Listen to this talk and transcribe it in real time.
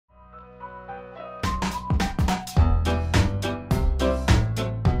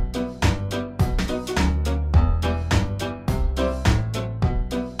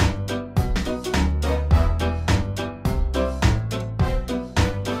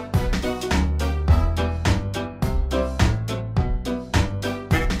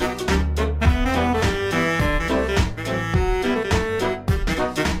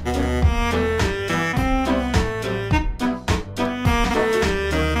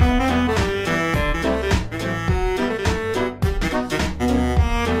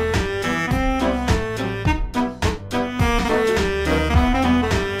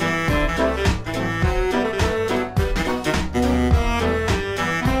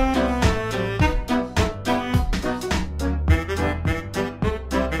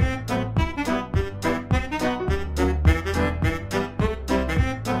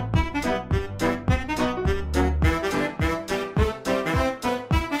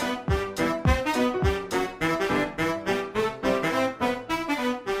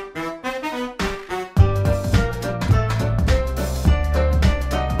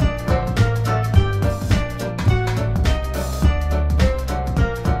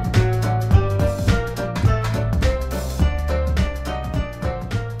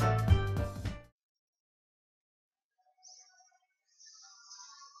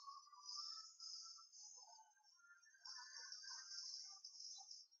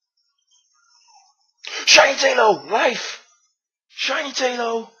Shiny Taillow! Life! Shiny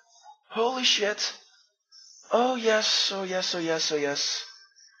Taillow! Holy shit! Oh yes, oh yes, oh yes, oh yes.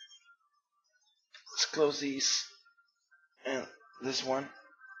 Let's close these. And this one.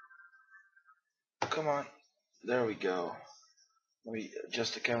 Come on. There we go. Let me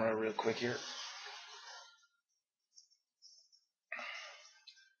adjust the camera real quick here.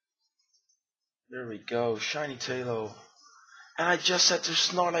 There we go. Shiny Taillow. And I just said to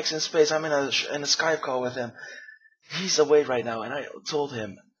SnorlaxinSpace, I'm in a Skype call with him. He's away right now, and I told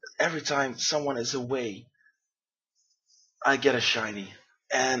him every time someone is away, I get a shiny.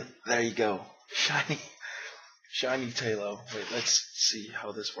 And there you go. Shiny Taillow. Wait, let's see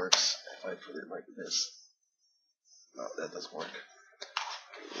how this works. If I put it like this. No, that doesn't work.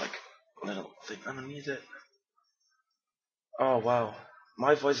 Like a little thing underneath it. Oh wow.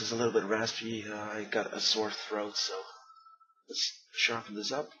 My voice is a little bit raspy. I got a sore throat, so let's sharpen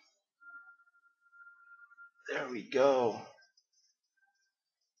this up. There we go.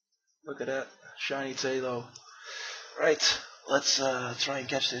 Look at that. Shiny Taillow. Right, let's try and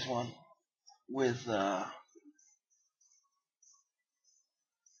catch this one with let's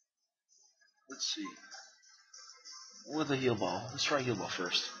see. With a heal ball. Let's try heal ball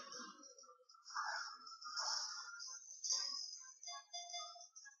first.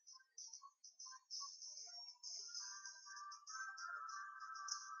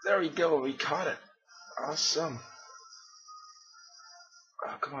 There we go, we caught it. Awesome.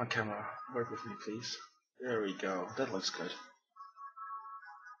 Oh, come on, camera. Work with me, please. There we go. That looks good.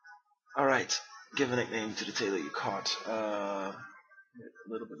 Alright. Give a nickname to the Taillow you caught. A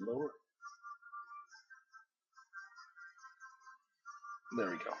little bit lower. There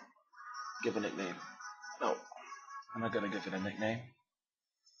we go. Give a nickname. No. I'm not gonna give it a nickname.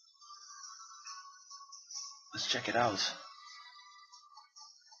 Let's check it out.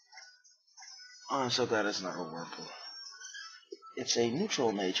 Oh, I'm so glad it's not a Wurmple. It's a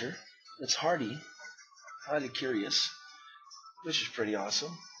neutral nature. It's hardy. Highly curious. Which is pretty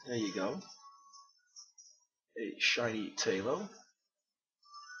awesome. There you go. A shiny Taillow.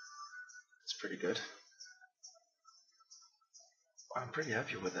 It's pretty good. I'm pretty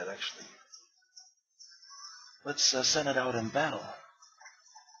happy with that, actually. Let's send it out in battle.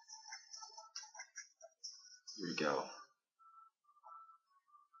 Here we go.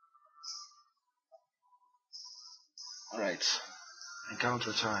 Alright.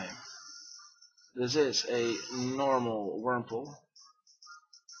 Encounter time. This is a normal Wurmple.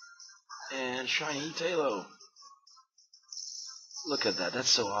 And shiny Taillow. Look at that. That's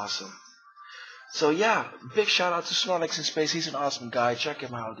so awesome. So yeah, big shout out to SnorlaxinSpace. He's an awesome guy. Check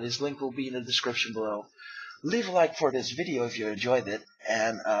him out. His link will be in the description below. Leave a like for this video if you enjoyed it,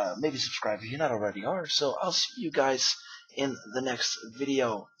 and maybe subscribe if you're not already are. So I'll see you guys in the next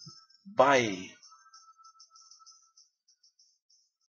video. Bye.